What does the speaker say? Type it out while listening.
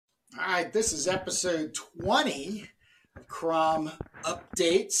All right, this is episode 20 of Crom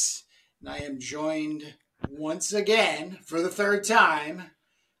Updates, and I am joined once again for the third time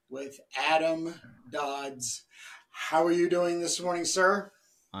with Adam Dodds. How are you doing this morning, sir?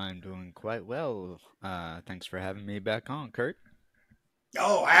 I'm doing quite well. Thanks for having me back on, Kurt.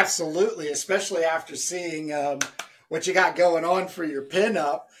 Oh, absolutely, especially after seeing what you got going on for your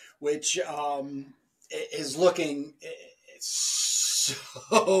pinup, which is looking so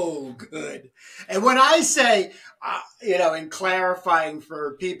good. And when I say, in clarifying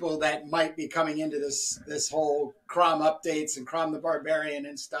for people that might be coming into this whole Crom updates and Crom the Barbarian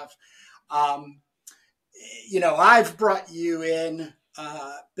and stuff, I've brought you in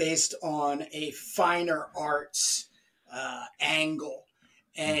based on a finer arts angle.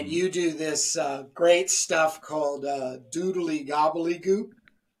 And you do this great stuff called doodly gobbledygook.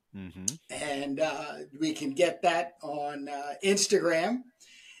 And we can get that on Instagram.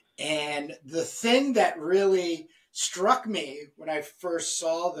 And the thing that really struck me when I first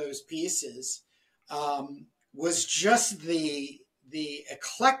saw those pieces was just the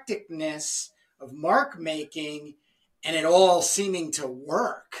eclecticness of mark making and it all seeming to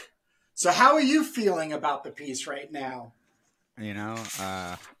work. So how are you feeling about the piece right now? In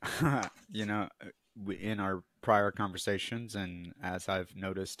our prior conversations, and as I've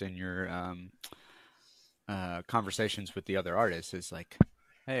noticed in your conversations with the other artists, is like,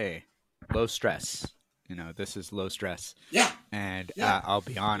 hey, low stress. This is low stress. Yeah. And yeah. I'll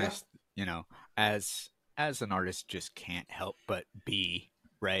be honest, as an artist, just can't help but be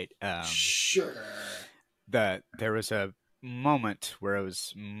right. Sure. There was a moment where it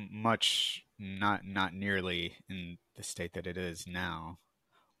was much not nearly in the state that it is now,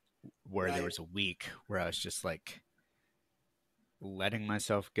 where there was a week where I was just like letting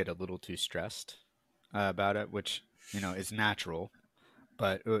myself get a little too stressed about it, which is natural,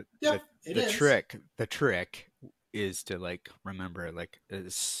 but the trick is to like remember, like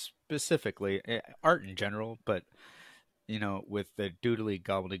specifically art in general, but with the doodly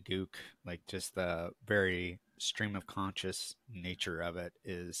gobbledygook, like just the very stream of conscious nature of it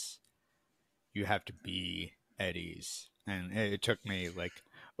is you have to be at ease. And it took me like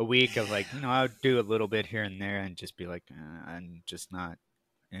a week of like, I would do a little bit here and there and just be like, I'm just not,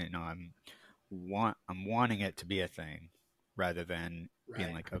 I'm wanting it to be a thing rather than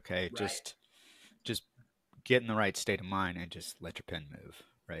being like, okay, just get in the right state of mind and just let your pen move.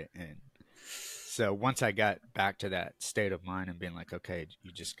 Right. And so once I got back to that state of mind and being like, okay,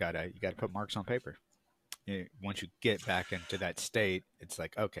 you gotta put marks on paper. Once you get back into that state, it's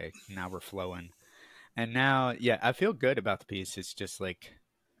like, okay, now we're flowing. And now, yeah, I feel good about the piece. It's just like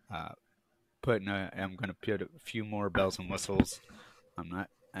I'm going to put a few more bells and whistles. I'm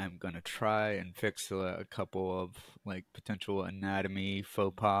going to try and fix a couple of like potential anatomy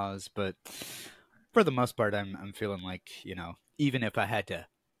faux pas. But for the most part, I'm feeling like, even if I had to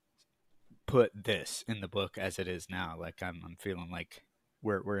put this in the book as it is now, like I'm feeling like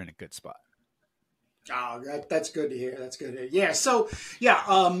we're in a good spot. Oh, that's good to hear. That's good to hear. Yeah. So,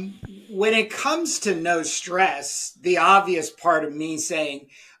 when it comes to no stress, the obvious part of me saying,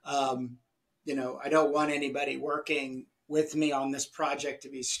 I don't want anybody working with me on this project to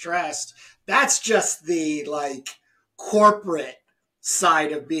be stressed. That's just the like corporate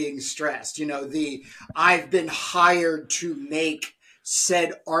side of being stressed. I've been hired to make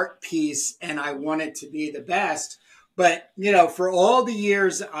said art piece and I want it to be the best. But, for all the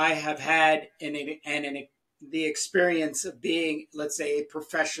years I have had the experience of being, let's say, a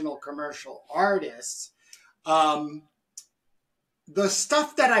professional commercial artist, the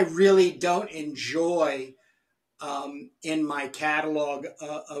stuff that I really don't enjoy in my catalog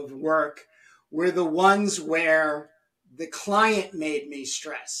of work were the ones where the client made me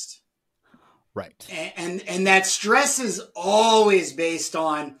stressed. Right. And that stress is always based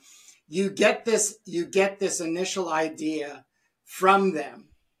on you get this initial idea from them.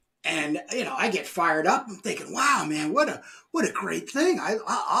 And, I get fired up. I'm thinking, wow, man, what a great thing.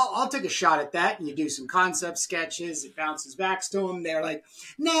 I'll take a shot at that. And you do some concept sketches. It bounces back to them. They're like,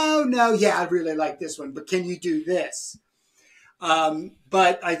 no, yeah, I really like this one, but can you do this?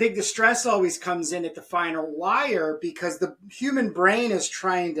 But I think the stress always comes in at the final wire because the human brain is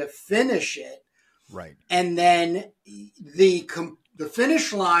trying to finish it. Right. And then the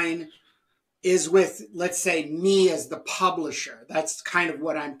finish line is with, let's say, me as the publisher. That's kind of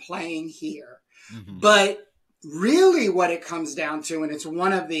what I'm playing here. Mm-hmm. But really what it comes down to, and it's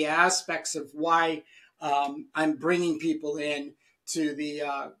one of the aspects of why I'm bringing people in to the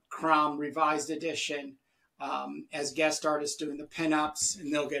Crom Revised Edition as guest artists doing the pinups,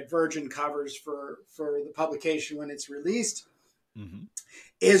 and they'll get virgin covers for the publication when it's released,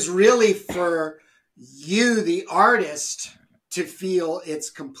 is really for you, the artist, to feel it's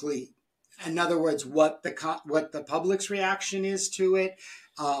complete. In other words, what the public's reaction is to it,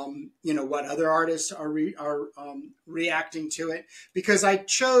 what other artists are reacting to it. Because I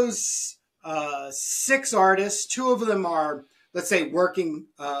chose 6 artists. 2 of them are, let's say, working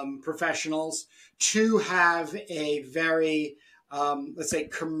professionals. 2 have a very, let's say,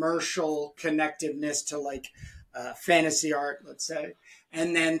 commercial connectiveness to like fantasy art, let's say.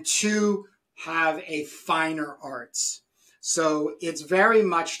 And then 2 have a finer arts. So it's very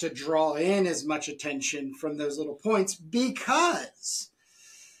much to draw in as much attention from those little points, because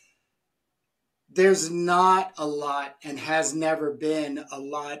there's not a lot, and has never been a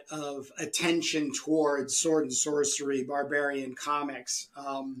lot, of attention towards sword and sorcery, barbarian comics,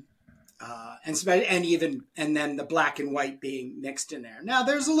 and then the black and white being mixed in there. Now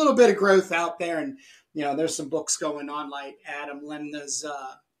there's a little bit of growth out there, and there's some books going on like Adam Lemna's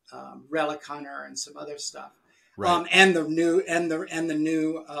Relic Hunter and some other stuff. Right. And the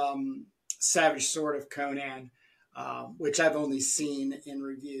new Savage Sword of Conan, which I've only seen in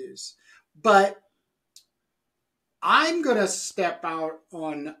reviews. But I'm going to step out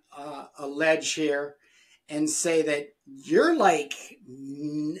on a ledge here and say that you're like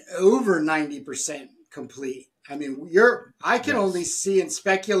over 90% complete. I mean, I can only see and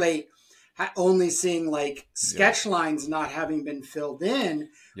speculate, only seeing like sketch lines not having been filled in.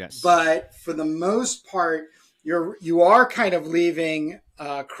 Yes. But for the most part, you are kind of leaving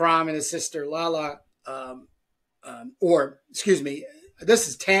Crom and his sister Lala, this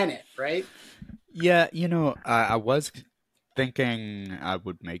is Tanit, right? Yeah, I was thinking I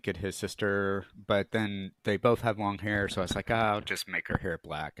would make it his sister, but then they both have long hair, so I was like, I'll just make her hair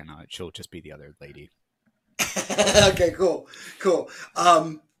black, and she'll just be the other lady. Okay, cool.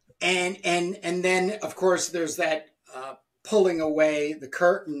 And then of course there's that pulling away the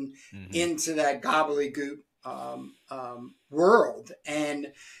curtain into that gobbledygook world,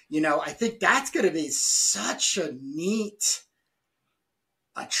 and I think that's going to be such a neat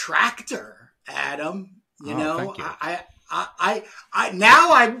attractor, Adam. Thank you. I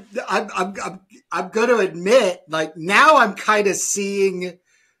now I'm going to admit, like, now I'm kind of seeing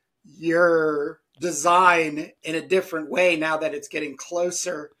your design in a different way now that it's getting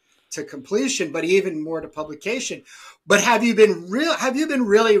closer to completion, but even more to publication. But have you been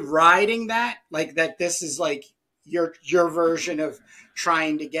really riding that? Like, that this is like your version of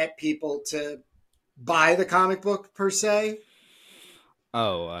trying to get people to buy the comic book per se?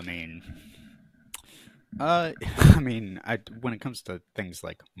 Oh, when it comes to things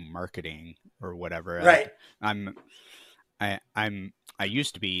like marketing or whatever, right? I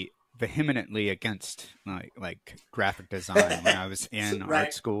used to be vehemently against like graphic design when I was in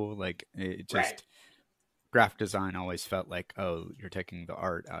art school. Like, it just graphic design always felt like, oh, you're taking the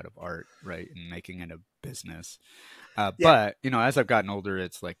art out of art, right, and making it a business. But as I've gotten older,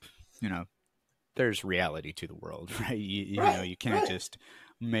 it's like, there's reality to the world, right? You can't just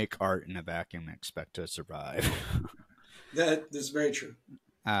make art in a vacuum and expect to survive. That is very true.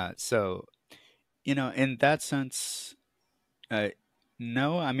 So, in that sense,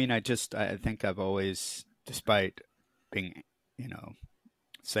 no, I think I've always, despite being,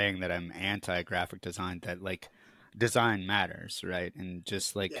 saying that I'm anti-graphic design, that like design matters, right? And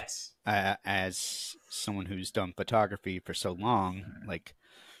just like, as someone who's done photography for so long, like,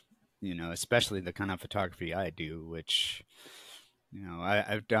 especially the kind of photography I do, which,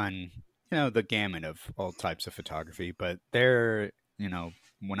 I've done, the gamut of all types of photography, but when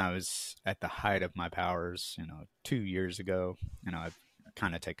I was at the height of my powers, 2 years ago, I've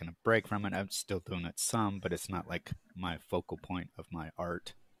kind of taken a break from it. I'm still doing it some, but it's not like my focal point of my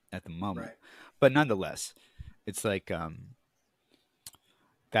art at the moment. Right. But nonetheless, it's like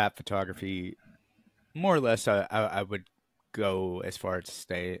that photography, more or less, I would go as far as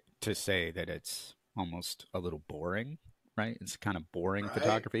to say that it's almost a little boring, right? It's kind of boring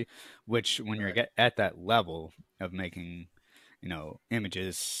photography, which when you're at that level of making,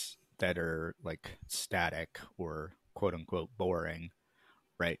 images that are like static or quote unquote boring,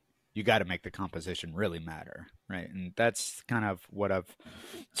 right? You got to make the composition really matter, right? And that's kind of what I've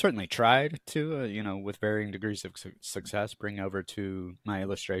certainly tried to, with varying degrees of success, bring over to my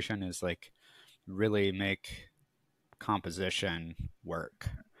illustration, is like really make composition work,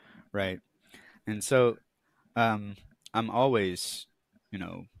 right? And so I'm always,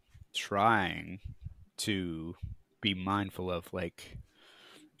 trying to be mindful of like,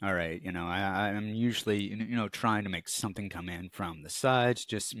 all right, I'm usually, trying to make something come in from the sides,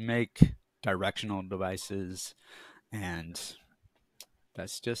 just make directional devices, and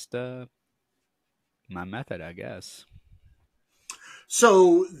that's just my method, I guess.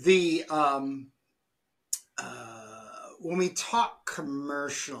 So when we talk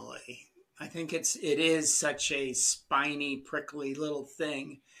commercially, I think it is such a spiny, prickly little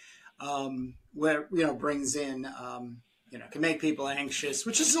thing, where, brings in, can make people anxious,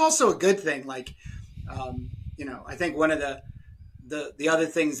 which is also a good thing. Like, I think one of the other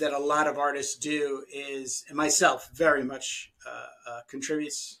things that a lot of artists do is, and myself very much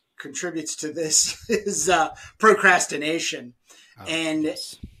contributes to this, is procrastination. Oh, and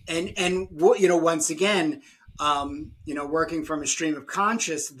yes. and once again, working from a stream of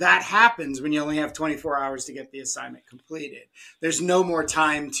conscious, that happens when you only have 24 hours to get the assignment completed. There's no more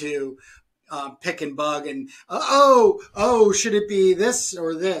time to pick and bug and should it be this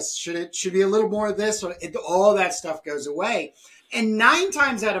or this? Should be a little more of this? Or all that stuff goes away. And 9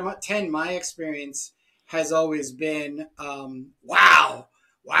 times out of 10, my experience has always been, wow,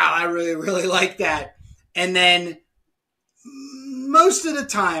 I really, really like that. And then most of the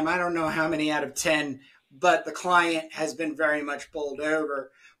time, I don't know how many out of 10, but the client has been very much bowled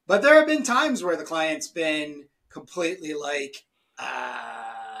over. But there have been times where the client's been completely like,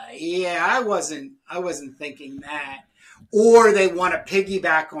 I wasn't thinking that. Or they want to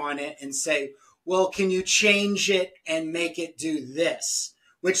piggyback on it and say, well, can you change it and make it do this?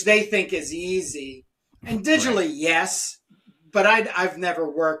 Which they think is easy. And digitally, right. Yes, but I've never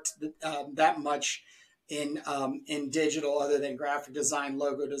worked that much in digital, other than graphic design,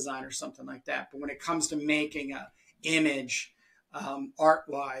 logo design, or something like that. But when it comes to making an image,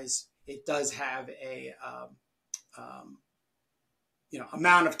 art-wise, it does have a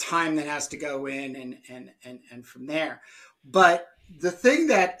amount of time that has to go in, and from there. But the thing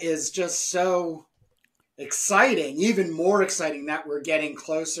that is just so exciting, even more exciting, that we're getting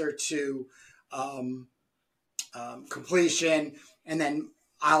closer to completion, and then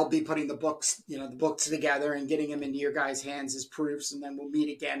I'll be putting the books together and getting them into your guys' hands as proofs, and then we'll meet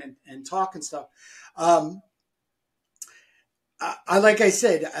again and talk and stuff. Like I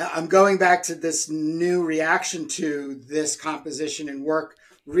said, I'm going back to this new reaction to this composition and work,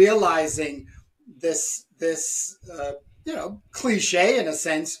 realizing this cliche in a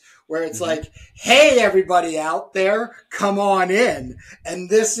sense, where it's like, hey, everybody out there, come on in. And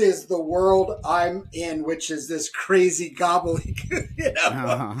this is the world I'm in, which is this crazy gobbledygook,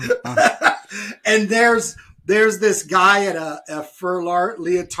 And there's this guy in a fur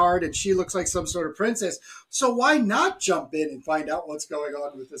leotard, and she looks like some sort of princess. So why not jump in and find out what's going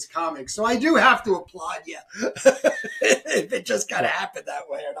on with this comic? So I do have to applaud you if it just kind of happened that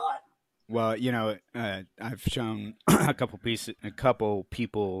way or not. Well, I've shown a couple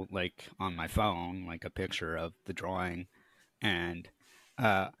people, like, on my phone, like a picture of the drawing, and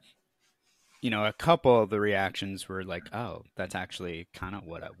a couple of the reactions were like, "Oh, that's actually kind of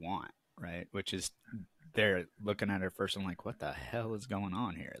what I want," right? Which is, they're looking at it first and like, "What the hell is going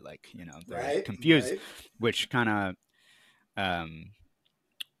on here?" Like, they're confused, right. Which kind of,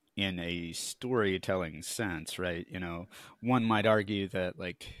 in a storytelling sense, right? One might argue that,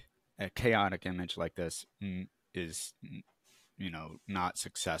 like, a chaotic image like this is, not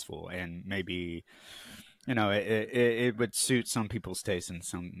successful, and maybe, it would suit some people's taste and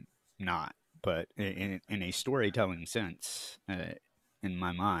some not. But in a storytelling sense, in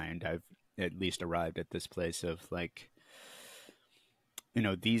my mind, I've at least arrived at this place of, like,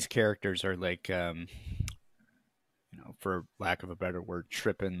 these characters are like, for lack of a better word,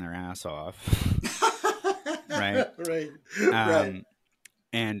 tripping their ass off, right? Right.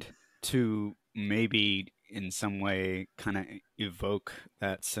 And to maybe in some way kind of evoke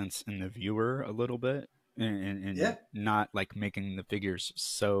that sense in the viewer a little bit, and not like making the figures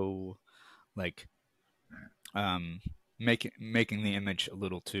so like making the image a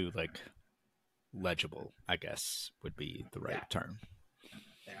little too like legible, I guess would be the right term.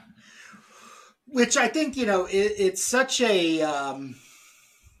 Yeah. Which I think, it's such a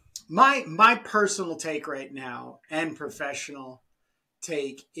my personal take right now, and professional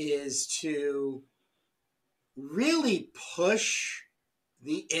take, is to really push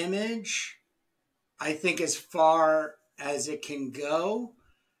the image, I think, as far as it can go,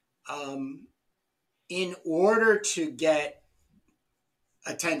 in order to get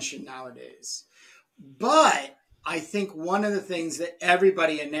attention nowadays. But I think one of the things that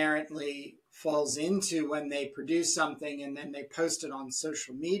everybody inherently falls into when they produce something and then they post it on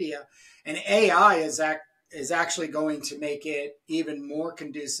social media, and AI is actually going to make it even more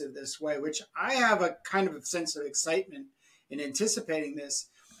conducive this way, which I have a kind of a sense of excitement in anticipating this,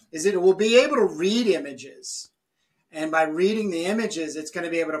 is that it will be able to read images. And by reading the images, it's going to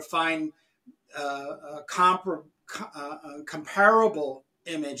be able to find comparable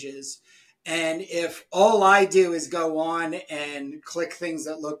images And if all I do is go on and click things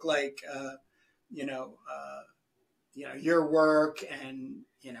that look like, you know, your work and,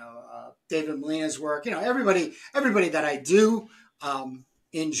 David Molina's work, everybody that I do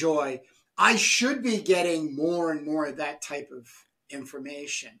enjoy, I should be getting more and more of that type of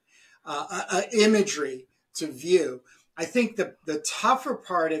information, imagery to view. I think the tougher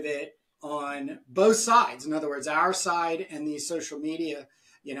part of it on both sides, in other words, our side and the social media,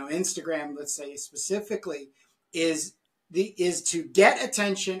 Instagram, let's say specifically, is to get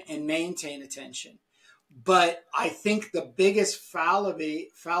attention and maintain attention. But I think the biggest fallibility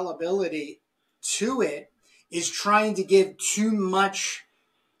to it is trying to give too much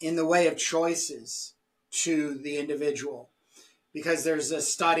in the way of choices to the individual. Because there's a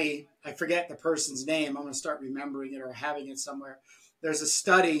study, I forget the person's name, I'm going to start remembering it or having it somewhere. There's a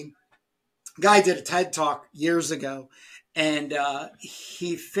study, a guy did a TED Talk years ago, and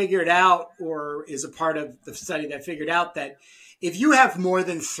he figured out, or is a part of the study that figured out, that if you have more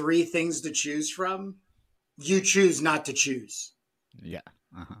than 3 things to choose from, you choose not to choose. Yeah.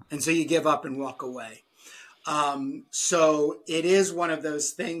 Uh-huh. And so you give up and walk away. So it is one of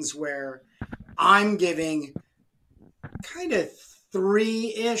those things where I'm giving kind of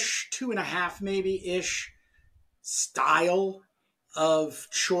 3-ish, 2.5 maybe-ish style of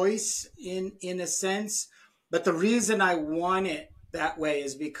choice in a sense. But the reason I want it that way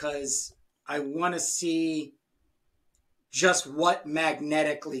is because I want to see just what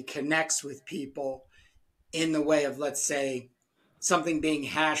magnetically connects with people in the way of, let's say, something being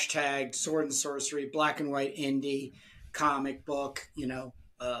hashtagged sword and sorcery, black and white indie, comic book,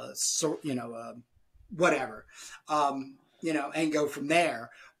 whatever, and go from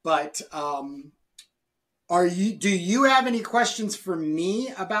there. But do you have any questions for me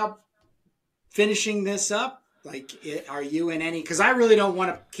about finishing this up? Like, are you in any, because I really don't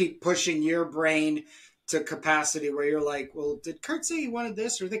want to keep pushing your brain to capacity where you're like, well, did Kurt say he wanted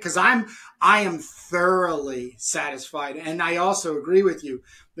this or that? Because I am thoroughly satisfied. And I also agree with you.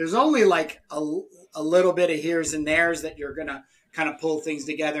 There's only like a little bit of here's and there's that you're going to kind of pull things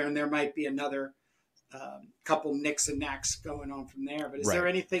together. And there might be another couple nicks and knacks going on from there. But is there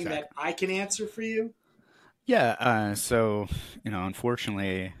anything that I can answer for you? Yeah. So,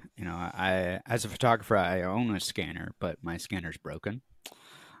 unfortunately, I, as a photographer, I own a scanner, but my scanner's broken.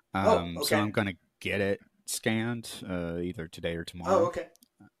 Okay. So I'm going to get it scanned either today or tomorrow.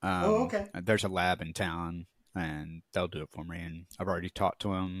 Okay. There's a lab in town, and they'll do it for me, and I've already talked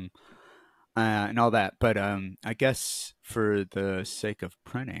to them and all that. But I guess for the sake of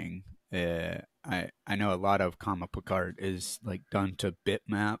printing, I know a lot of comic book art is like done to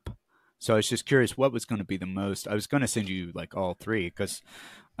bitmap. So I was just curious what was going to be the most. I was going to send you like all 3 because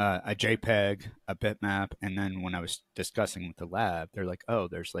a JPEG, a bitmap, and then when I was discussing with the lab, they're like, oh,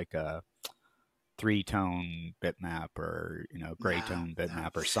 there's like a 3-tone bitmap or gray tone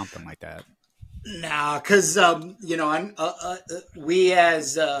bitmap or something like that. Nah, because we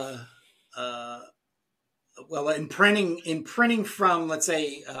as in printing from, let's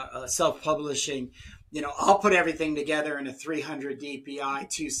say, self-publishing, I'll put everything together in a 300 DPI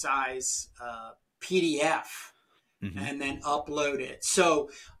 2-size PDF. Mm-hmm. And then upload it.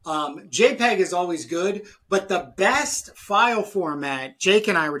 So JPEG is always good, but the best file format, Jake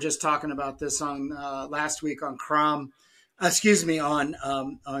and I were just talking about this on last week on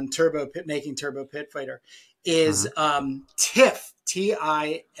on Turbo Pit, making Turbo Pit Fighter, is TIFF,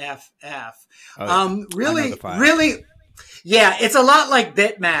 TIFF. Really, yeah, it's a lot like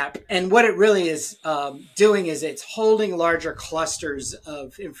bitmap, and what it really is doing is it's holding larger clusters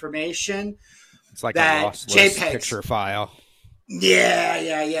of information. It's like a lossless picture file. Yeah.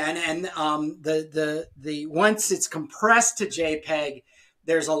 And the once it's compressed to JPEG,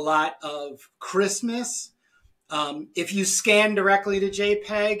 there's a lot of crispness. If you scan directly to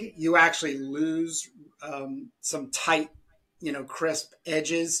JPEG, you actually lose some tight, crisp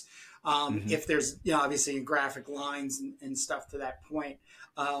edges. If there's, obviously graphic lines and stuff to that point.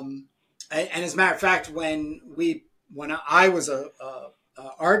 And as a matter of fact, when I was a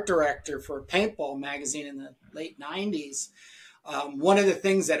art director for a paintball magazine in the late 90s, one of the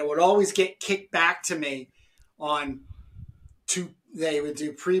things that it would always get kicked back to me on they would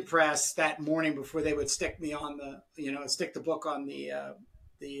do pre-press that morning before they would stick me on stick the book on the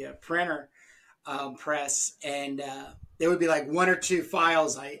printer press, and there would be like 1 or 2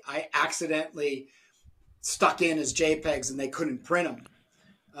 files I accidentally stuck in as JPEGs and they couldn't print them.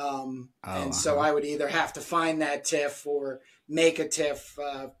 So I would either have to find that TIFF or make a TIFF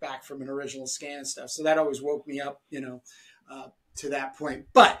back from an original scan and stuff. So that always woke me up, to that point.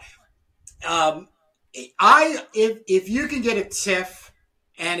 But if you can get a TIFF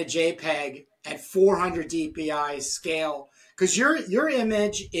and a JPEG at 400 DPI scale. Because your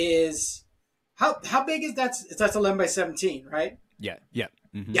image is, how big is that? That's 11 by 17, right? Yeah. Yeah.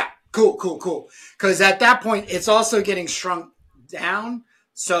 Mm-hmm. Yeah. Cool. Because at that point, it's also getting shrunk down.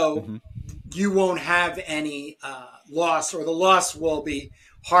 So you won't have any loss, or the loss will be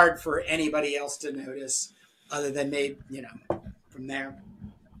hard for anybody else to notice other than maybe, from there.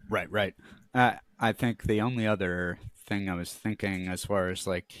 Right. I think the only other thing I was thinking, as far as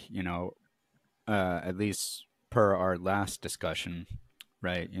like, at least per our last discussion,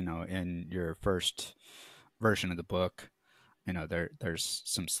 right, in your first version of the book, there's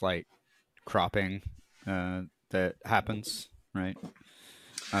some slight cropping that happens, right?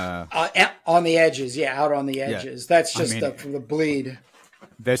 On the edges, out on the edges. Yeah. That's just from the bleed.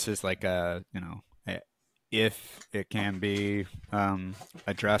 This is like if it can be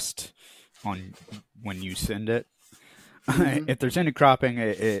addressed on when you send it. If there's any cropping,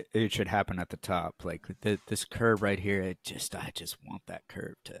 it should happen at the top. Like this curve right here, I just want that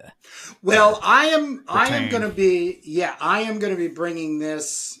curve to. Well, I am going to be bringing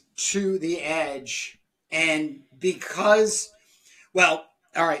this to the edge, and because, well,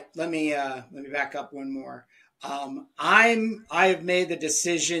 all right, let me back up one more. I've made the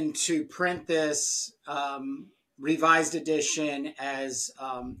decision to print this revised edition as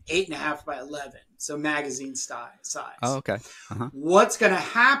 8.5 by 11, so magazine size. Oh, okay. What's going to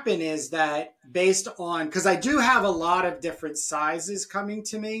happen is that based on, because I do have a lot of different sizes coming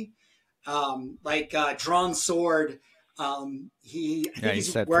to me, like Drawn Sword. He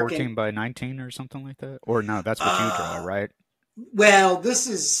said 14 by 19 or something like that, or no, that's what you draw, right? Well, this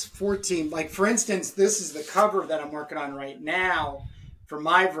is 14. Like, for instance, this is the cover that I'm working on right now for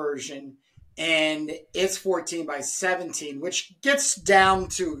my version, and it's 14 by 17, which gets down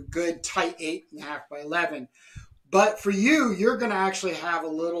to a good tight 8.5 by 11. But for you, you're going to actually have a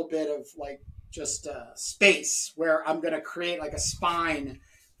little bit of like just space where I'm going to create like a spine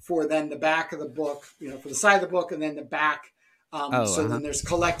for then the back of the book, for the side of the book, and then the back. Then there's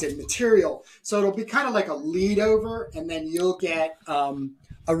collected material. So it'll be kind of like a lead over, and then you'll get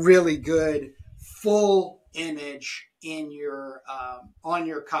a really good full image in your on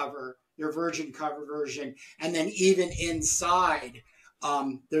your cover, your virgin cover version. And then even inside,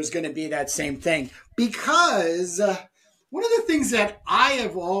 there's going to be that same thing. Because one of the things that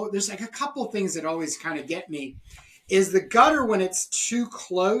there's like a couple things that always kind of get me, is the gutter when it's too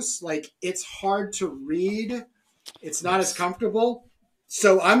close, like it's hard to read. It's not as comfortable.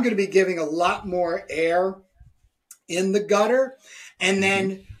 So I'm going to be giving a lot more air in the gutter. And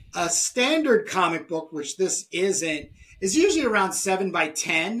then a standard comic book, which this isn't, is usually around 7 by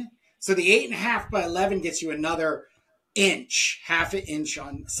 10. So the 8.5 by 11 gets you another inch, half an inch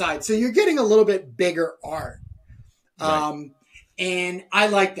on the side. So you're getting a little bit bigger art. Right. And I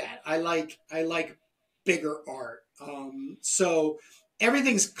like that. I like bigger art. So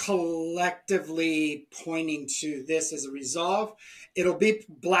everything's collectively pointing to this as a resolve. It'll be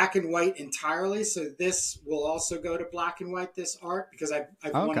black and white entirely. So this will also go to black and white, this art, because I've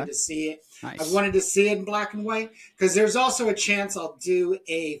wanted to see it. Nice. I've wanted to see it in black and white, because there's also a chance I'll do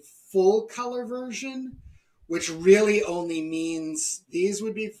a full color version, which really only means these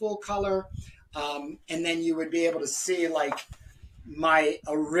would be full color. And then you would be able to see like my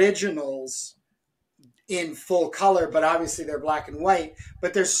originals in full color, but obviously they're black and white.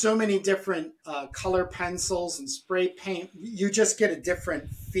 But there's so many different color pencils and spray paint. You just get a different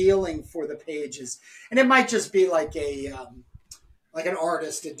feeling for the pages, and it might just be like a like an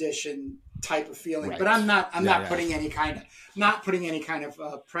artist edition type of feeling. Right. But I'm not putting any kind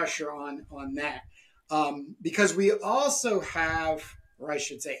of pressure on that, because we also have, or I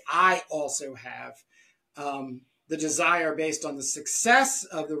should say, I also have. The desire, based on the success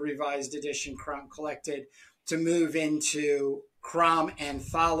of the revised edition Crom Collected, to move into Crom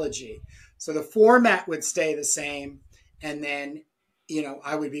Anthology. So the format would stay the same, and then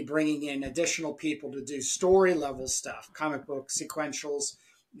I would be bringing in additional people to do story level stuff, comic book sequentials,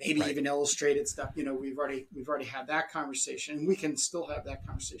 maybe even illustrated stuff. We've already had that conversation, and we can still have that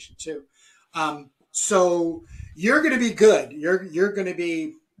conversation too. So you're going to be good. You're going to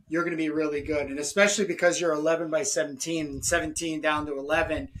be really good. And especially because you're 11 by 17 and 17 down to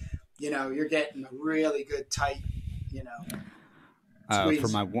 11, you're getting a really good tight, squeeze.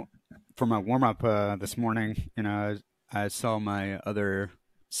 For my warm up this morning, I saw my other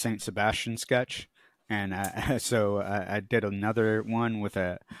Saint Sebastian sketch, and so I did another one with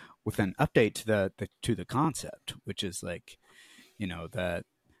an update to the concept, which is like, that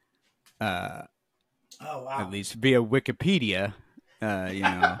oh wow, at least via Wikipedia.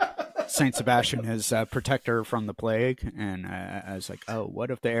 Saint Sebastian is protector from the plague, and I was like, oh, what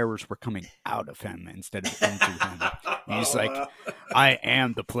if the arrows were coming out of him instead of into him? And he's like, I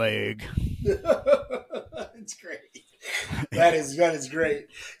am the plague. It's great. That is great.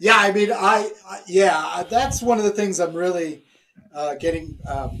 Yeah, I mean, that's one of the things I'm really getting.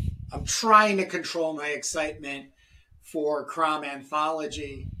 I'm trying to control my excitement for Crom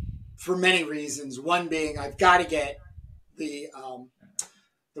Anthology for many reasons. One being I've got to get the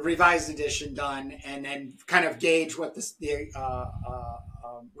revised edition done, and then kind of gauge what the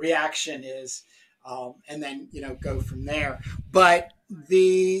reaction is, and then go from there. But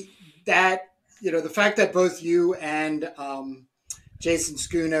the fact that both you and Jason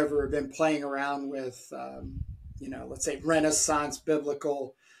Schoonover have been playing around with let's say Renaissance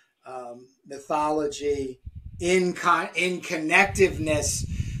biblical mythology in connectiveness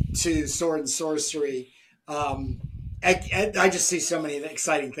to sword and sorcery. I just see so many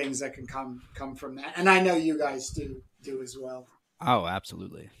exciting things that can come from that, and I know you guys do as well. Oh,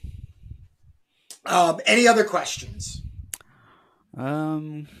 absolutely. Any other questions?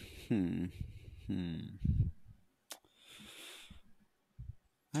 I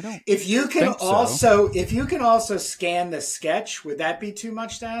don't. If you can also scan the sketch, would that be too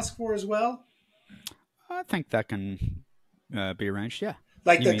much to ask for as well? I think that can be arranged. Yeah.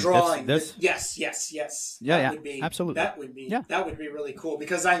 Like the drawing. This? Yes. Yeah, absolutely. That would be really cool,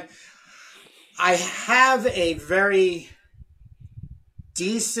 because I have a very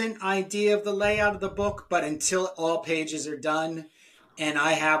decent idea of the layout of the book, but until all pages are done and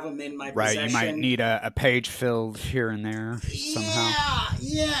I have them in my possession. Right, you might need a page filled here and there somehow.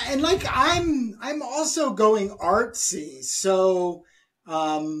 Yeah, and like I'm also going artsy, so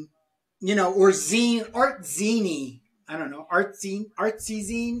or art zine. I don't know, artsy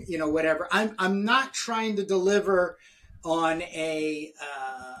zine, whatever. I'm not trying to deliver on a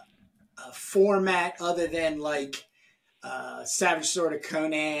format other than like Savage Sword of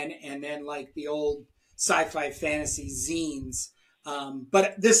Conan and then like the old sci-fi fantasy zines.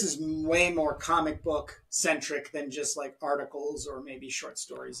 But this is way more comic book centric than just like articles or maybe short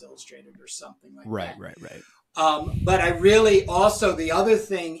stories illustrated or something like that. Right. But I really also, the other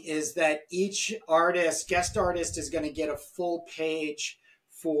thing is that each guest artist is going to get a full page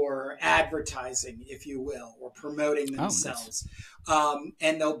for advertising, if you will, or promoting themselves. Oh, nice.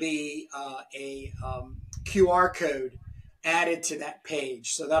 And there'll be a QR code added to that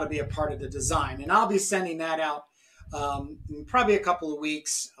page. So that'll be a part of the design. And I'll be sending that out in probably a couple of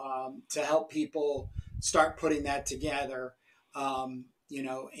weeks to help people start putting that together.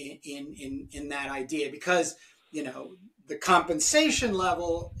 In that idea, because, the compensation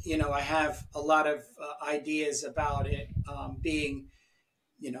level, I have a lot of ideas about it being,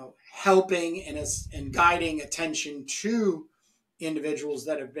 helping and guiding attention to individuals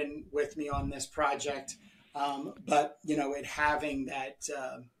that have been with me on this project. But, it having that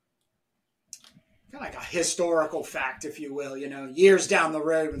kind of like a historical fact, if you will, years down the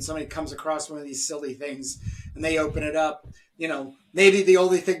road when somebody comes across one of these silly things and they open it up, maybe the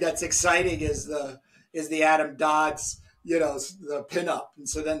only thing that's exciting is the Adam Dodds, the pin-up. And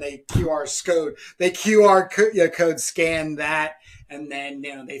so then they QR code scan that. And then,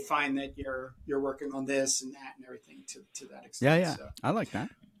 they find that you're working on this and that and everything to that extent. Yeah. So, I like that.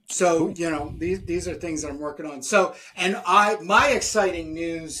 So, cool. These are things that I'm working on. So, and my exciting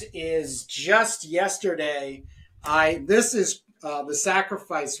news is just yesterday, this is The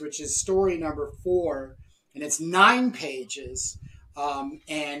Sacrifice, which is story number 4, and it's 9 pages.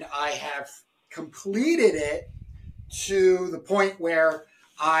 And I have completed it to the point where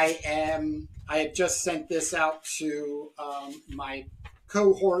I have just sent this out to my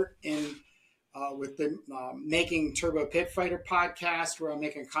cohort with the Making Turbo Pit Fighter podcast, where I'm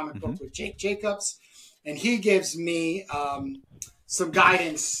making a comic book with Jake Jacobs, and he gives me some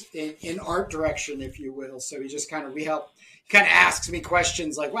guidance in art direction, if you will. So he just kind of asks me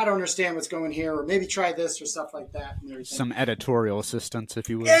questions like, well, I don't understand what's going here, or maybe try this or stuff like that. And some editorial assistance, if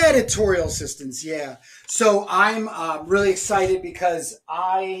you will. Editorial assistance, yeah. So I'm really excited because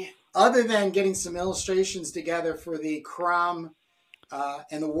other than getting some illustrations together for the Crom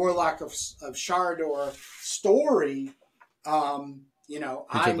and the Warlock of Shardor story,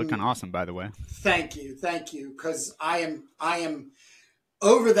 Which is looking awesome, by the way. Thank you, because I am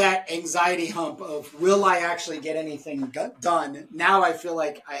over that anxiety hump of, will I actually get anything done? Now I feel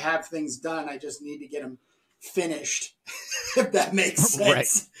like I have things done. I just need to get them finished, if that makes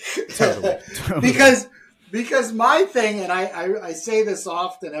sense. Right. Totally. Because my thing, and I say this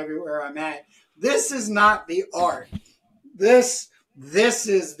often everywhere I'm at, this is not the art. This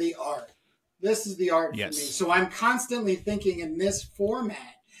is the art. This is the art for me. So I'm constantly thinking in this format.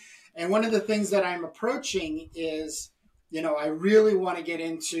 And one of the things that I'm approaching is, I really want to get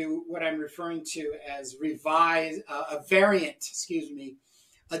into what I'm referring to as variant,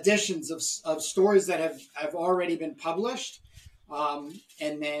 editions of stories that have already been published, and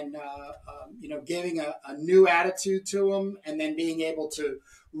then giving a new attitude to them, and then being able to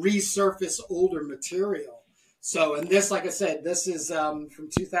resurface older material. So, and this, like I said, this is from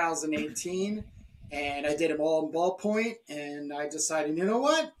 2018, and I did them all in ballpoint, and I decided, you know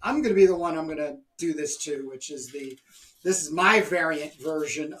what, I'm going to be the one I'm going to do this to, which is this is my variant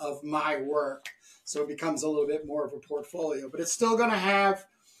version of my work. So it becomes a little bit more of a portfolio, but it's still going to have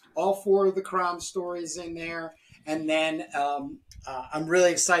all 4 of the Crom stories in there. And then I'm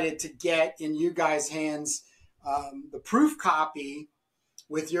really excited to get in you guys' hands the proof copy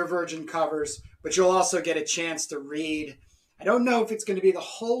with your virgin covers, but you'll also get a chance to read. I don't know if it's going to be the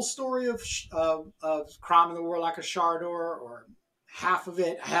whole story of Crom and the Warlock of Shardor or half of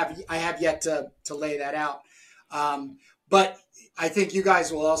it. I have yet to lay that out. But I think you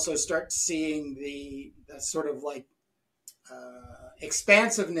guys will also start seeing the sort of like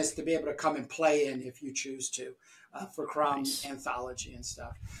expansiveness to be able to come and play in if you choose to for Crom Anthology and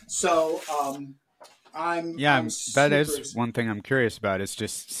stuff. So I'm that is one thing I'm curious about, is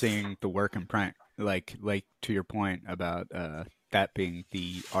just seeing the work in print. Like to your point about that being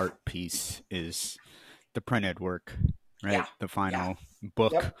the art piece is the printed work, right? Yeah. The final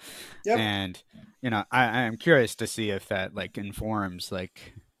book. Yep. And I'm curious to see if that like informs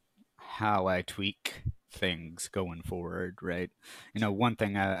like how I tweak things going forward, right? One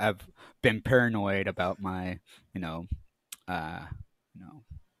thing I've been paranoid about my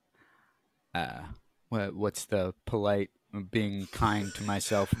what's the polite, being kind to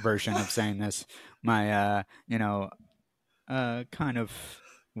myself version of saying this, my kind of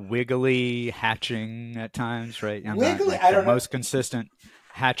wiggly hatching at times, right? I'm not like the most consistent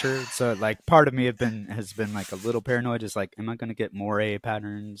hatcher, so like part of me has been like a little paranoid, is like, am I going to get moire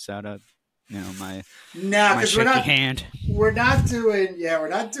patterns out of my shaky hand? We're not doing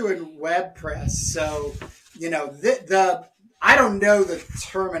web press, so I don't know the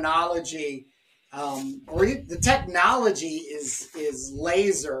terminology, or the technology is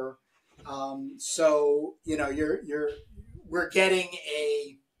laser. So we're getting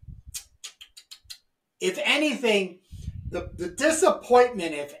if anything, the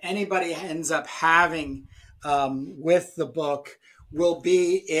disappointment, if anybody ends up having with the book, will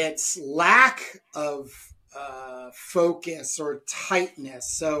be its lack of focus or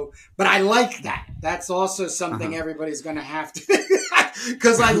tightness. So, but I like that. That's also something everybody's going to have to,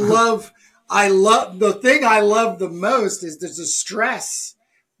 because I love the thing I love the most is there's a stress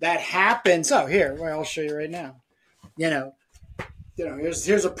that happens. Oh, here, well, I'll show you right now.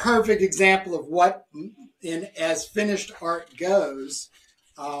 Here's a perfect example of what as finished art goes.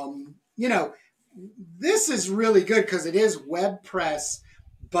 This is really good because it is web press,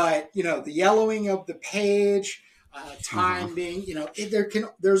 but the yellowing of the page, time being,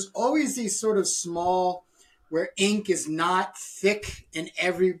 there's always these sort of small where ink is not thick in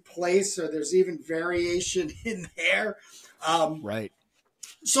every place, or there's even variation in there. Right.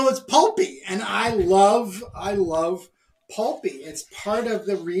 So it's pulpy, and I love pulpy. It's part of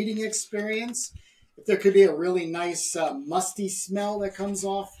the reading experience. If there could be a really nice musty smell that comes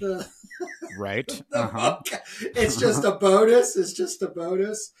off the book, it's just a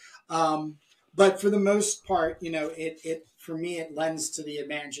bonus. But for the most part, it for me, it lends to the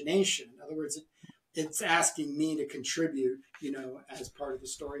imagination. In other words, it's asking me to contribute, as part of the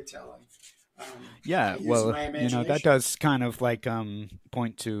storytelling. That does kind of like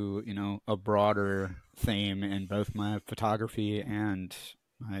point to a broader theme in both my photography and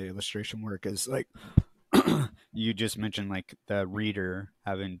my illustration work, is like you just mentioned, like the reader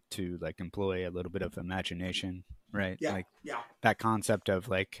having to like employ a little bit of imagination, right? That concept of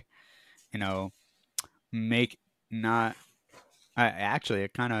like actually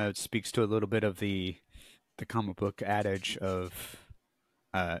it kind of speaks to a little bit of the comic book adage of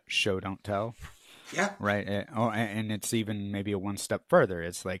show don't tell. Yeah. Right. And it's even maybe a one step further.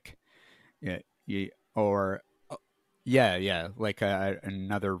 It's like, like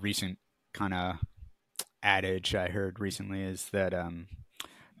another recent kind of adage I heard recently is that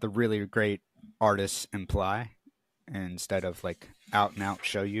the really great artists imply instead of like out and out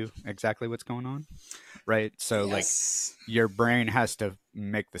show you exactly what's going on. Right. So like your brain has to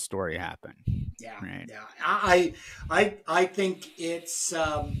make the story happen. Yeah. Right. Yeah. I think it's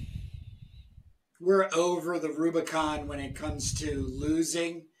we're over the Rubicon when it comes to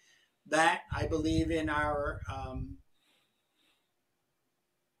losing that. I believe in our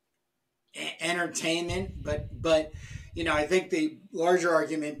entertainment, but I think the larger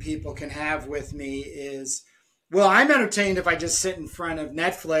argument people can have with me is, well, I'm entertained if I just sit in front of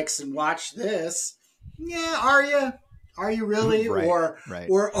Netflix and watch this. Yeah, are you? Are you really? Right, or right.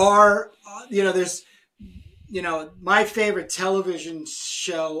 or are there's my favorite television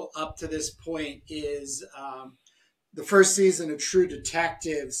show up to this point is the first season of True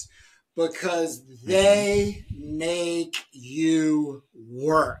Detectives, because they make you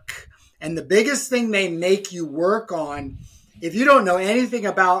work. And the biggest thing they make you work on, if you don't know anything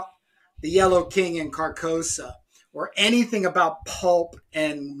about the Yellow King and Carcosa or anything about pulp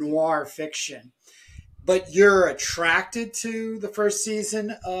and noir fiction, but you're attracted to the first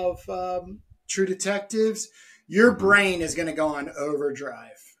season of True Detectives, your brain is going to go on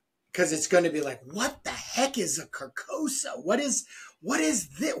overdrive, because it's going to be like, what the heck is a Carcosa? What is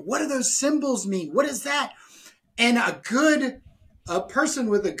this? What do those symbols mean? What is that? And a person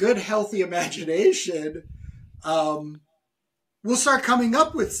with a good, healthy imagination will start coming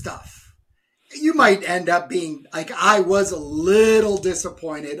up with stuff. You might end up being like, I was a little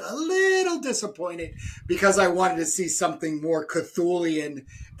disappointed because I wanted to see something more Cthulhian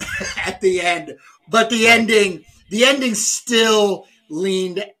at the end, but the ending still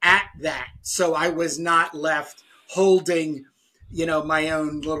leaned at that. So I was not left holding, my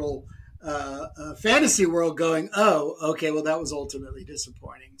own little fantasy world going, oh, okay, well, that was ultimately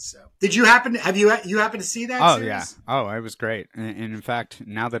disappointing. So did you happen to see that series? Yeah. Oh, it was great. And in fact,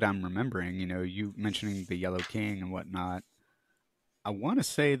 now that I'm remembering, you mentioning the Yellow King and whatnot, I want to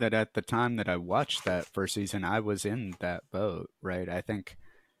say that at the time that I watched that first season, I was in that boat, right? I think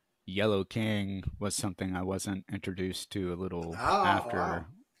Yellow King was something I wasn't introduced to a little after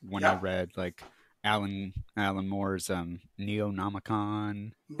when I read like Alan Moore's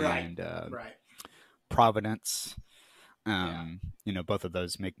Neonomicon and Providence. Both of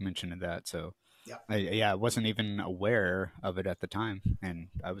those make mention of that. So I wasn't even aware of it at the time, and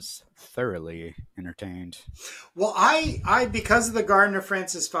I was thoroughly entertained. Well, I because of the Gardner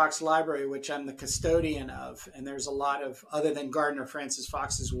Francis Fox Library, which I'm the custodian of, and there's a lot of, other than Gardner Francis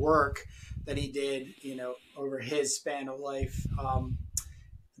Fox's work that he did, over his span of life,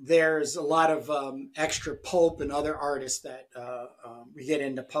 there's a lot of extra pulp and other artists that we get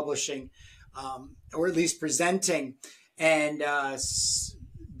into publishing, or at least presenting. And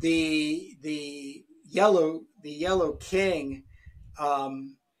the Yellow King,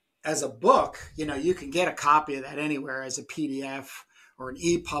 as a book, you can get a copy of that anywhere as a PDF or an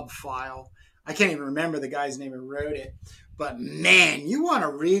EPUB file. I can't even remember the guy's name who wrote it, but man, you want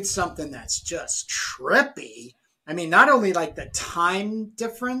to read something that's just trippy. I mean, not only like the time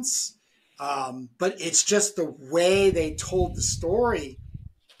difference, but it's just the way they told the story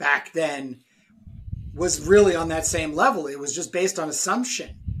back then was really on that same level. It was just based on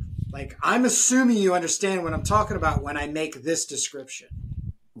assumption. Like, I'm assuming you understand what I'm talking about when I make this description.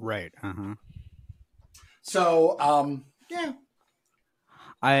 Right. So, yeah.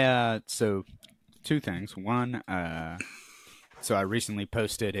 So two things. One, so I recently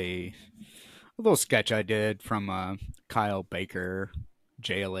posted a little sketch I did from Kyle Baker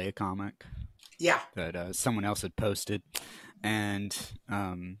JLA comic. Yeah. That someone else had posted. And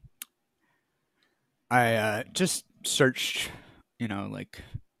I just searched, like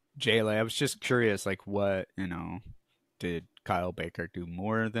JLA. I was just curious, like, what, did Kyle Baker do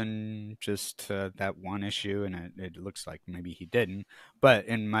more than just that one issue? And it looks like maybe he didn't. But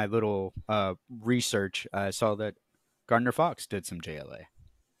in my little research, I saw that Gardner Fox did some JLA.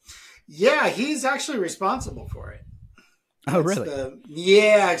 Yeah, he's actually responsible for it. Oh, really?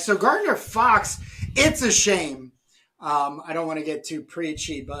 Yeah. So Gardner Fox, it's a shame. I don't want to get too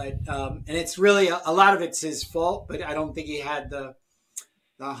preachy, but and it's really a lot of it's his fault. But I don't think he had the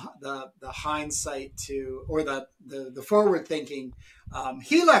hindsight to, or the forward thinking.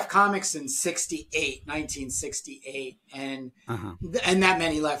 He left comics in 1968, and that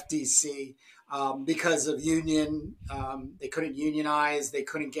meant he left DC. Because of union, they couldn't unionize, they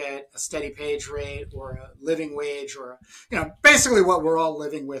couldn't get a steady page rate or a living wage, or basically what we're all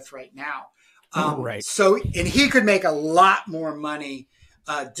living with right now. Right. So, and he could make a lot more money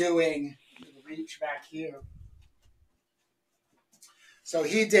doing. Reach back here. So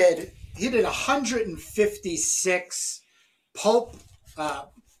he did 156 pulp,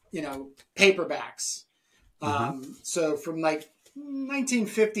 paperbacks. So from like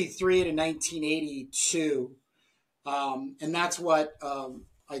 1953 to 1982, and that's what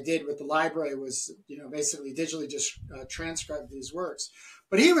I did with the library was, basically digitally just transcribe these works.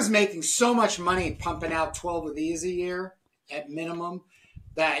 But he was making so much money pumping out 12 of these a year at minimum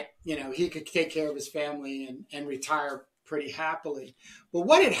that, he could take care of his family and retire pretty happily. But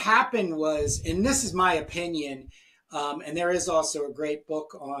what had happened was, and this is my opinion, And there is also a great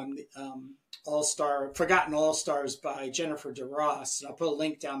book on Forgotten All-Stars by Jennifer DeRoss. I'll put a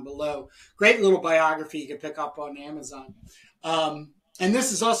link down below. Great little biography you can pick up on Amazon. And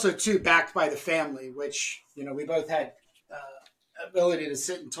this is also, too, backed by the family, which, we both had ability to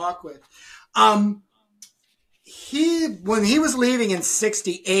sit and talk with. When he was leaving in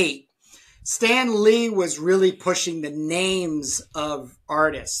 1968, Stan Lee was really pushing the names of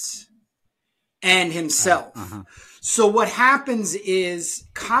artists and himself. So what happens is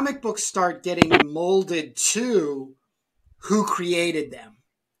comic books start getting molded to who created them.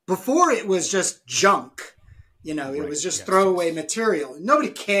 Before it was just junk. It was just throwaway material. Nobody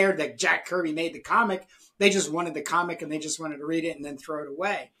cared that Jack Kirby made the comic. They just wanted the comic and they just wanted to read it and then throw it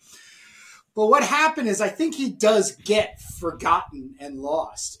away. But what happened is I think he does get forgotten and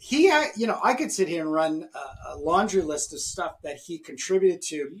lost. I could sit here and run a laundry list of stuff that he contributed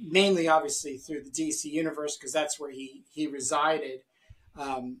to, mainly obviously through the DC universe, because that's where he resided,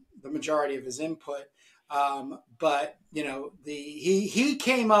 the majority of his input. But he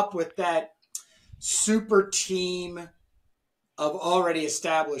came up with that super team of already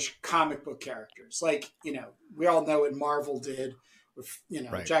established comic book characters. Like, we all know what Marvel did with,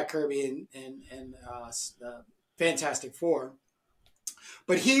 Jack Kirby and the Fantastic Four.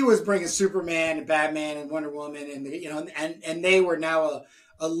 But he was bringing Superman and Batman and Wonder Woman and they were now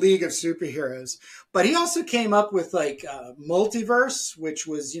a league of superheroes. But he also came up with Multiverse, which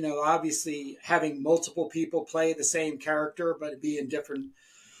was, obviously having multiple people play the same character, but be in different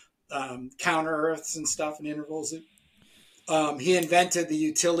counter Earths and stuff and intervals. He invented the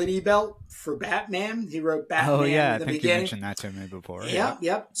utility belt for Batman. He wrote Batman. Oh yeah, in the I think beginning. you mentioned that to me before.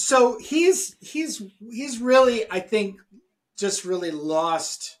 Yep. So he's really, I think, just really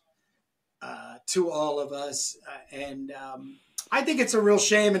lost to all of us, and I think it's a real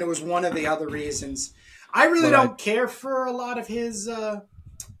shame. And it was one of the other reasons. I really don't care for a lot of his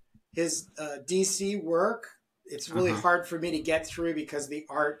DC work. It's really hard for me to get through because the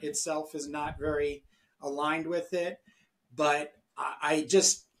art itself is not very aligned with it. But I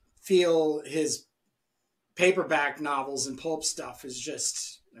just feel his paperback novels and pulp stuff is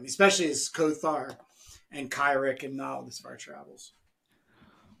just, especially his Kothar and Kyrick and Now This Far Travels.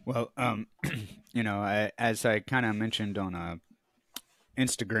 Well, as I kind of mentioned on a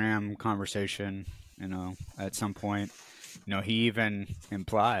Instagram conversation, at some point, he even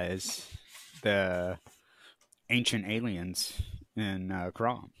implies the ancient aliens in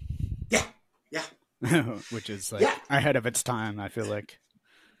Crom. Yeah. Which is ahead of its time, I feel like.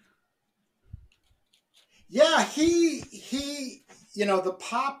 Yeah, he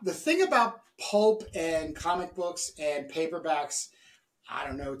the thing about pulp and comic books and paperbacks, I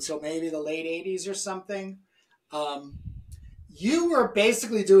don't know, till maybe the late 80s or something. You were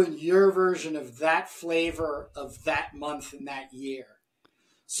basically doing your version of that flavor of that month and that year.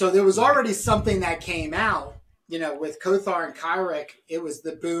 So there was already something that came out. With Kothar and Kyrick, it was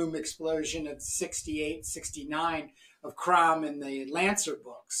the boom explosion of 68, 69 of Crom and the Lancer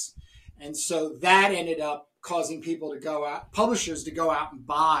books. And so that ended up causing people to go out, publishers to go out and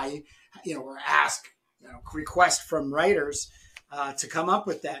buy, or ask, request from writers to come up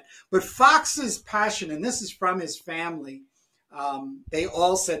with that. But Fox's passion, and this is from his family, they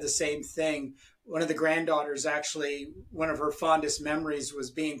all said the same thing. One of the granddaughters, actually, one of her fondest memories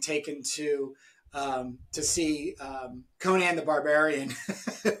was being taken to see Conan the Barbarian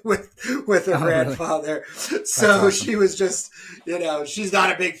with her grandfather. Really? So awesome. She was just, she's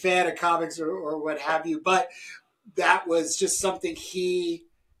not a big fan of comics or what have you, but that was just something he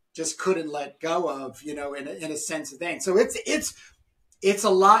just couldn't let go of, in a sense of thing. So it's a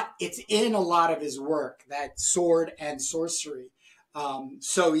lot. It's in a lot of his work, that sword and sorcery.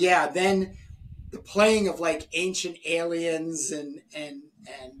 Then the playing of ancient aliens and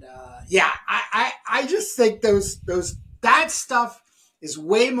I just think that stuff is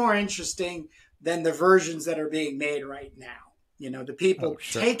way more interesting than the versions that are being made right now. The people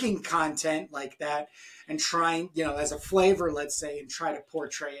taking content like that and trying, as a flavor, let's say, and try to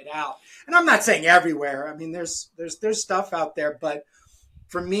portray it out. And I'm not saying everywhere. There's stuff out there, but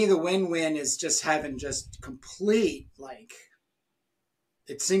for me, the win-win is just having just complete,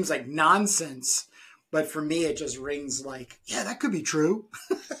 it seems like nonsense. But for me, it just rings that could be true.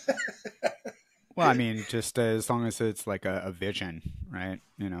 Well, just as long as it's a vision, right?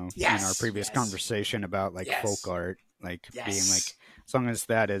 In our previous conversation about folk art, being as long as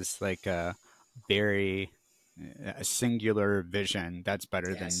that is a very singular vision, that's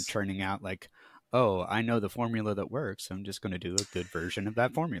better than churning out I know the formula that works. I'm just going to do a good version of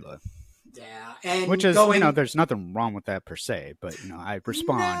that formula. Yeah, and which is there's nothing wrong with that per se, but I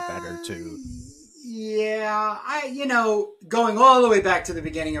respond better to Yeah, going all the way back to the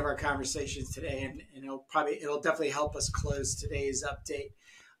beginning of our conversations today, and it'll definitely help us close today's update.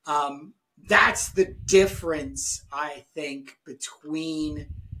 That's the difference, I think, between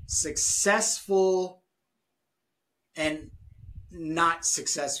successful and not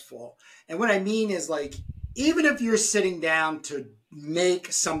successful. And what I mean is, like, even if you're sitting down to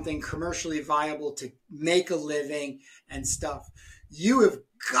make something commercially viable, to make a living and stuff, you have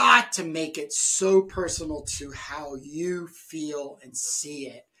got to make it so personal to how you feel and see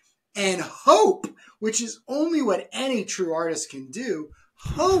it. And hope, which is only what any true artist can do,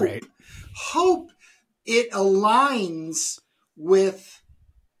 hope it aligns with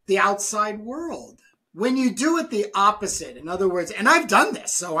the outside world. When you do it the opposite, in other words, and I've done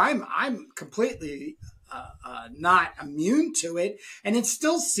this, so I'm completely not immune to it, and it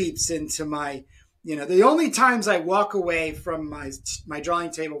still seeps into my, the only times I walk away from my drawing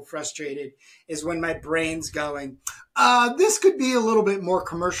table frustrated is when my brain's going, this could be a little bit more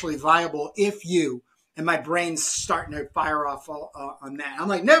commercially viable if you, and my brain's starting to fire off on that. I'm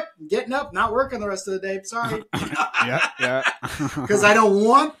like, nope, I'm getting up, not working the rest of the day. Sorry. Yeah. Because I don't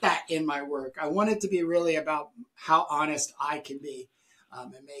want that in my work. I want it to be really about how honest I can be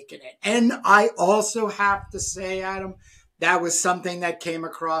in making it. And I also have to say, Adam, that was something that came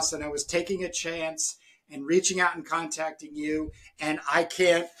across, and I was taking a chance and reaching out and contacting you. And I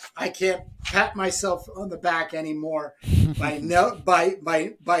can't pat myself on the back anymore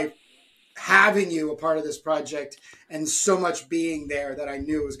by having you a part of this project and so much being there that I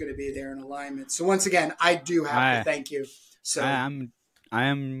knew was going to be there in alignment. So once again, I do have to thank you. So I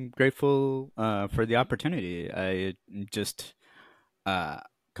am grateful for the opportunity. I just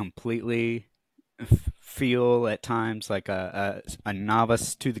completely feel at times like a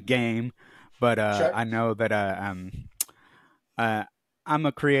novice to the game, but sure. I know that I'm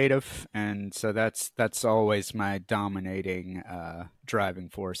a creative, and so that's always my dominating driving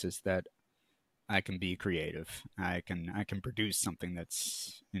force, is that I can be creative. I can produce something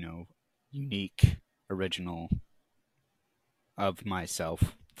that's, unique, original, of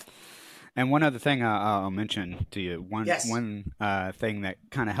myself. And one other thing I'll mention to you, one thing that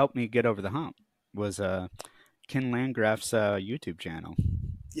kind of helped me get over the hump was Ken Landgraf's YouTube channel.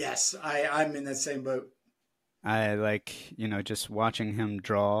 Yes, I'm in that same boat. I like, just watching him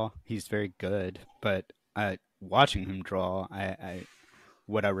draw. He's very good, but watching him draw,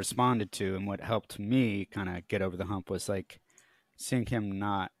 what I responded to and what helped me kind of get over the hump was like seeing him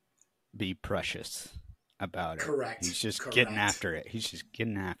not be precious about it. Correct. He's just getting after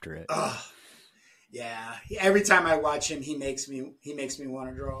it. Oh, yeah. Every time I watch him, he makes me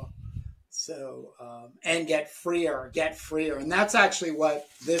want to draw. So, and get freer. And that's actually what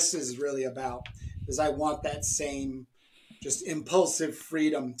this is really about, is I want that same just impulsive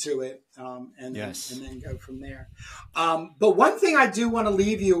freedom to it, and then go from there. But one thing I do want to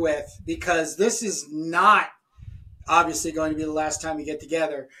leave you with, because this is not obviously going to be the last time we get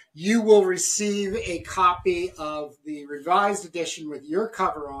together, you will receive a copy of the revised edition with your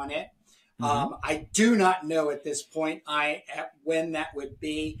cover on it. Mm-hmm. I do not know at this point when that would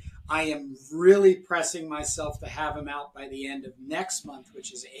be. I am really pressing myself to have them out by the end of next month,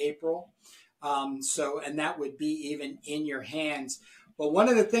 which is April. And that would be even in your hands. But one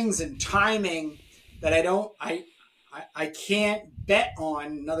of the things in timing that I can't bet on,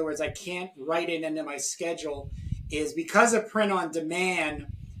 in other words, I can't write it into my schedule, is because of print on demand,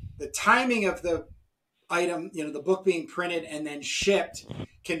 the timing of the item, the book being printed and then shipped,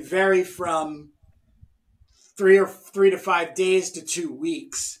 can vary from 3 to 5 days to 2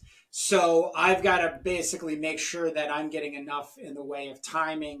 weeks. So I've got to basically make sure that I'm getting enough in the way of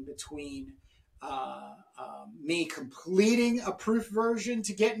timing between me completing a proof version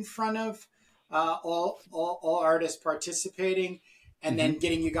to get in front of all artists participating, and then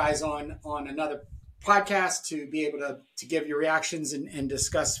getting you guys on another podcast to be able to give your reactions and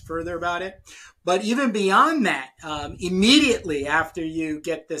discuss further about it. But even beyond that, immediately after you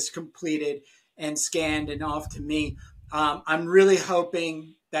get this completed and scanned and off to me, I'm really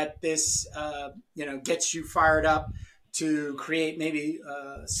hoping that this gets you fired up to create maybe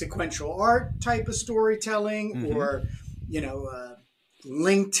sequential art type of storytelling, or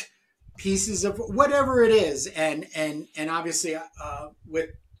linked pieces of whatever it is, and obviously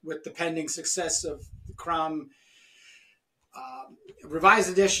with the pending success of the Crom revised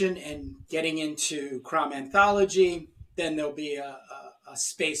edition and getting into Crom Anthology, then there'll be a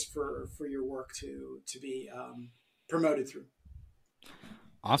space for your work to be promoted through.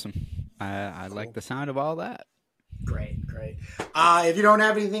 Awesome. I cool. Like the sound of all that. Great. If you don't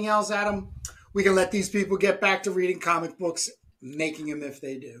have anything else, Adam, we can let these people get back to reading comic books, making them if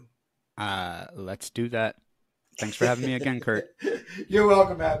they do. Let's do that. Thanks for having me again, Kurt. You're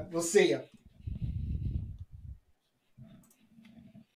welcome, man. We'll see you.